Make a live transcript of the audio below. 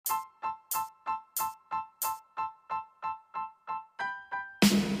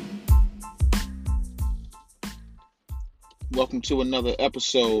Welcome to another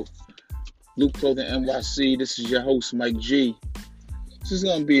episode, Loop Clothing NYC. This is your host, Mike G. This is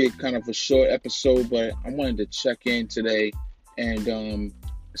going to be a kind of a short episode, but I wanted to check in today, and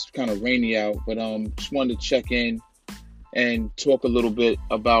it's kind of rainy out, but just wanted to check in and talk a little bit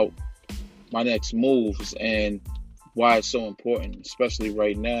about my next moves and why it's so important, especially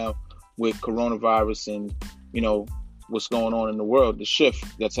right now with coronavirus and what's going on in the world, the shift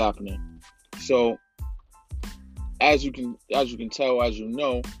that's happening. So as you can tell, as you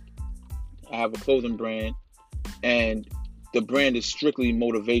know, I have a clothing brand, and the brand is strictly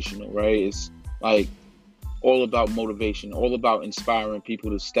motivational, right? It's like all about motivation, all about inspiring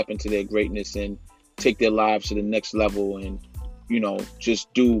people to step into their greatness and take their lives to the next level, and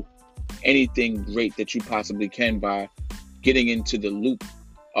just do anything great that you possibly can by getting into the loop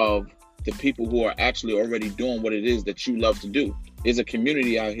of the people who are actually already doing what it is that you love to do. There's a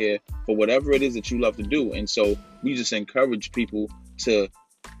community out here for whatever it is that you love to do. And so we just encourage people to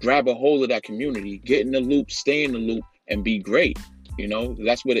grab a hold of that community, get in the loop, stay in the loop, and be great.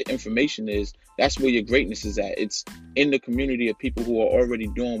 That's where the information is. That's where your greatness is at. It's in the community of people who are already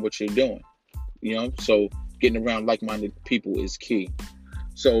doing what you're doing. So getting around like-minded people is key.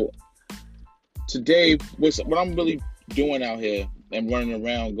 So today, what I'm really doing out here and running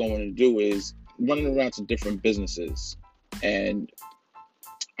around going to do is running around to different businesses. And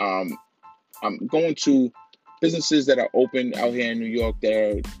I'm going to businesses that are open out here in New York that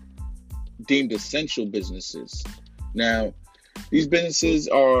are deemed essential businesses. Now, these businesses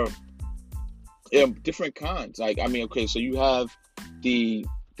are different kinds. So you have the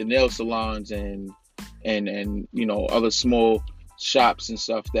nail salons and other small shops and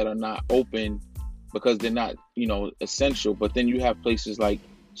stuff that are not open because they're not essential. But then you have places like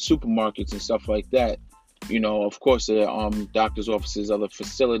supermarkets and stuff like that. Of course, there are doctors' offices, other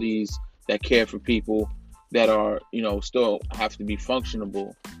facilities that care for people that are, still have to be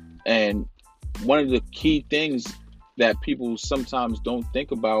functionable. And one of the key things that people sometimes don't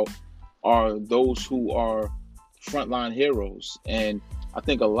think about are those who are frontline heroes. And I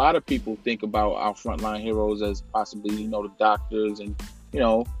think a lot of people think about our frontline heroes as possibly, the doctors and,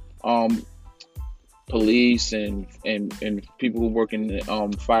 police and people who work in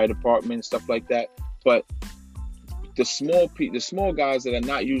the fire department, stuff like that. But the small guys that are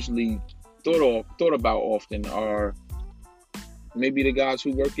not usually thought about often are maybe the guys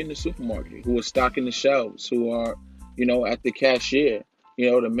who work in the supermarket, who are stocking the shelves, who are, at the cashier,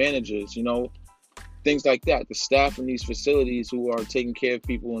 the managers, things like that. The staff in these facilities who are taking care of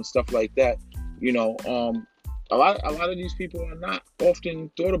people and stuff like that. A lot of these people are not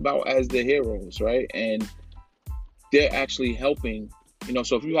often thought about as the heroes, right? And they're actually helping.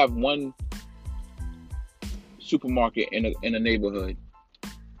 So if you have one supermarket in a neighborhood,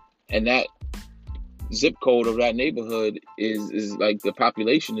 and that zip code of that neighborhood is like the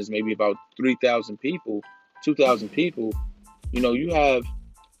population is maybe about 3,000 people, 2,000 people, you have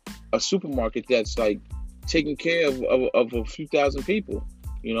a supermarket that's like taking care of a few thousand people,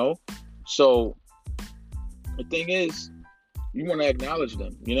 So the thing is, you want to acknowledge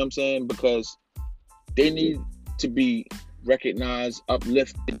them, because they need to be recognized,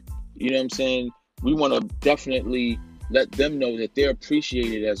 uplifted, We want to definitely let them know that they're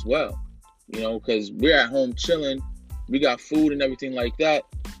appreciated as well, because we're at home chilling, we got food and everything like that,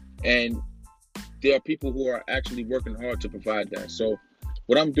 and there are people who are actually working hard to provide that. So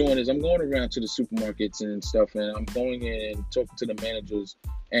what I'm doing is I'm going around to the supermarkets and stuff, and I'm going in and talking to the managers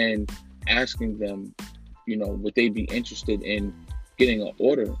and asking them, would they be interested in getting an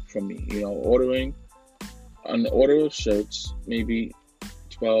order from me, ordering an order of shirts, maybe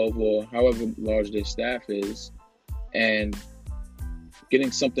 12 or however large their staff is, and getting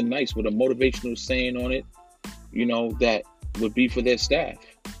something nice with a motivational saying on it, that would be for their staff.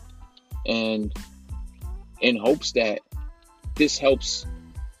 And in hopes that this helps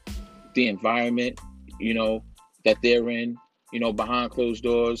the environment, that they're in, behind closed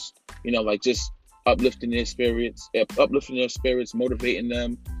doors, like just uplifting their spirits, motivating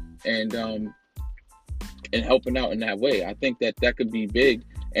them, and helping out in that way. I think that could be big.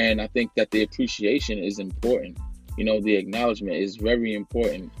 And I think that the appreciation is important. The acknowledgement is very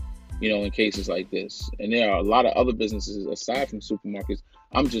important, in cases like this. And there are a lot of other businesses aside from supermarkets.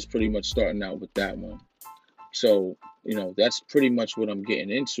 I'm just pretty much starting out with that one. So, that's pretty much what I'm getting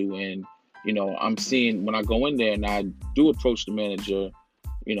into. And, I'm seeing when I go in there and I do approach the manager,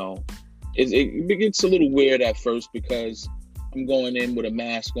 it gets a little weird at first because I'm going in with a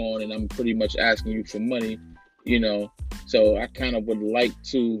mask on and I'm pretty much asking you for money, So I kind of would like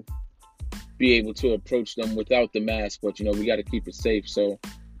to be able to approach them without the mask, but we got to keep it safe. So,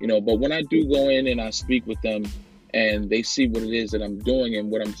 but when I do go in and I speak with them and they see what it is that I'm doing and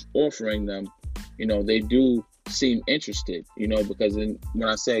what I'm offering them, they do seem interested, because when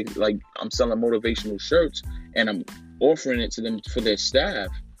I say, like, I'm selling motivational shirts and I'm offering it to them for their staff,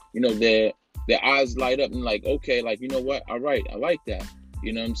 their eyes light up and like, okay, like, you know what? All right, I like that.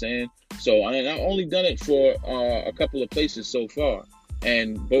 You know what I'm saying? So I've only done it for a couple of places so far,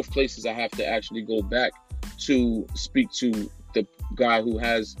 and both places I have to actually go back to speak to the guy who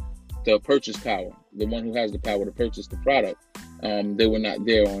has the purchase power, the one who has the power to purchase the product. They were not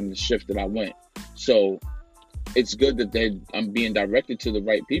there on the shift that I went. So it's good that I'm being directed to the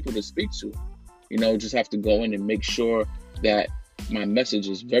right people to speak to. Just have to go in and make sure that my message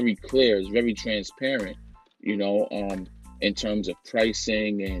is very clear, is very transparent, in terms of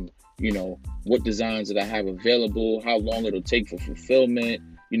pricing and, what designs that I have available, how long it'll take for fulfillment,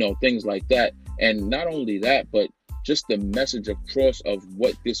 things like that. And not only that, but just the message across of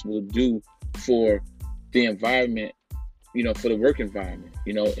what this will do for the environment, for the work environment,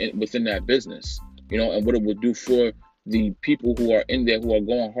 within that business, and what it would do for the people who are in there, who are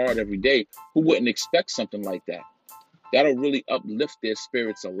going hard every day, who wouldn't expect something like that. That'll really uplift their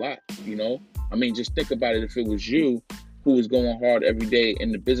spirits a lot, I mean, just think about it. If it was you who was going hard every day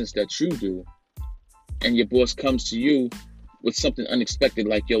in the business that you do, and your boss comes to you with something unexpected,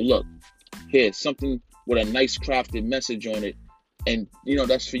 like, yo, look, here's something with a nice crafted message on it, and,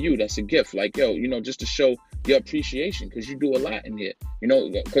 that's for you. That's a gift. Like, yo, just to show your appreciation, because you do a lot in here,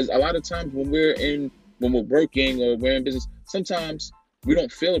 because a lot of times when we're working or we're in business, sometimes we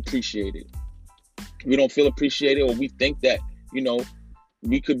don't feel appreciated. We don't feel appreciated, or we think that,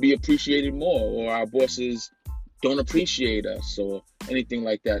 we could be appreciated more, or our bosses don't appreciate us or anything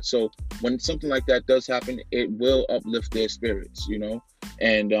like that. So when something like that does happen, it will uplift their spirits,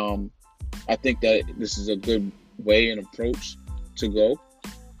 and I think that this is a good way and approach to go.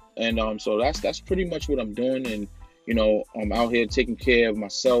 And so that's pretty much what I'm doing. And I'm out here taking care of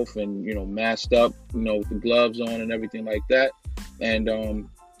myself and masked up, with the gloves on and everything like that. And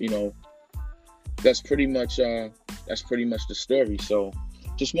that's pretty much the story. So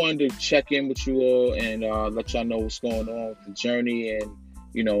just wanted to check in with you all and let y'all know what's going on with the journey, and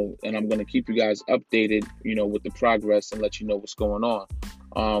and I'm gonna keep you guys updated, with the progress, and let you know what's going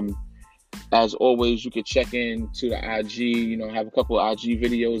on. As always, you can check in to the IG. I have a couple of IG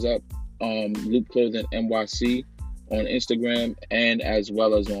videos up, Loop Clothing NYC on Instagram, and as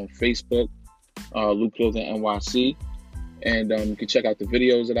well as on Facebook, Loop Clothing NYC. And you can check out the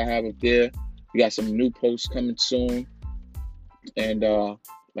videos that I have up there. We got some new posts coming soon. And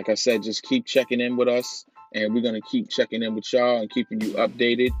like I said, just keep checking in with us. And we're going to keep checking in with y'all and keeping you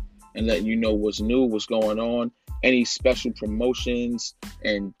updated and letting you know what's new, what's going on. Any special promotions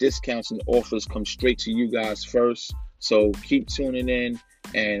and discounts and offers come straight to you guys first. So keep tuning in,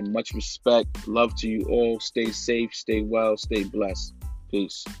 and much respect. Love to you all. Stay safe, stay well, stay blessed.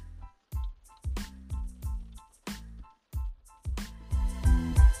 Peace.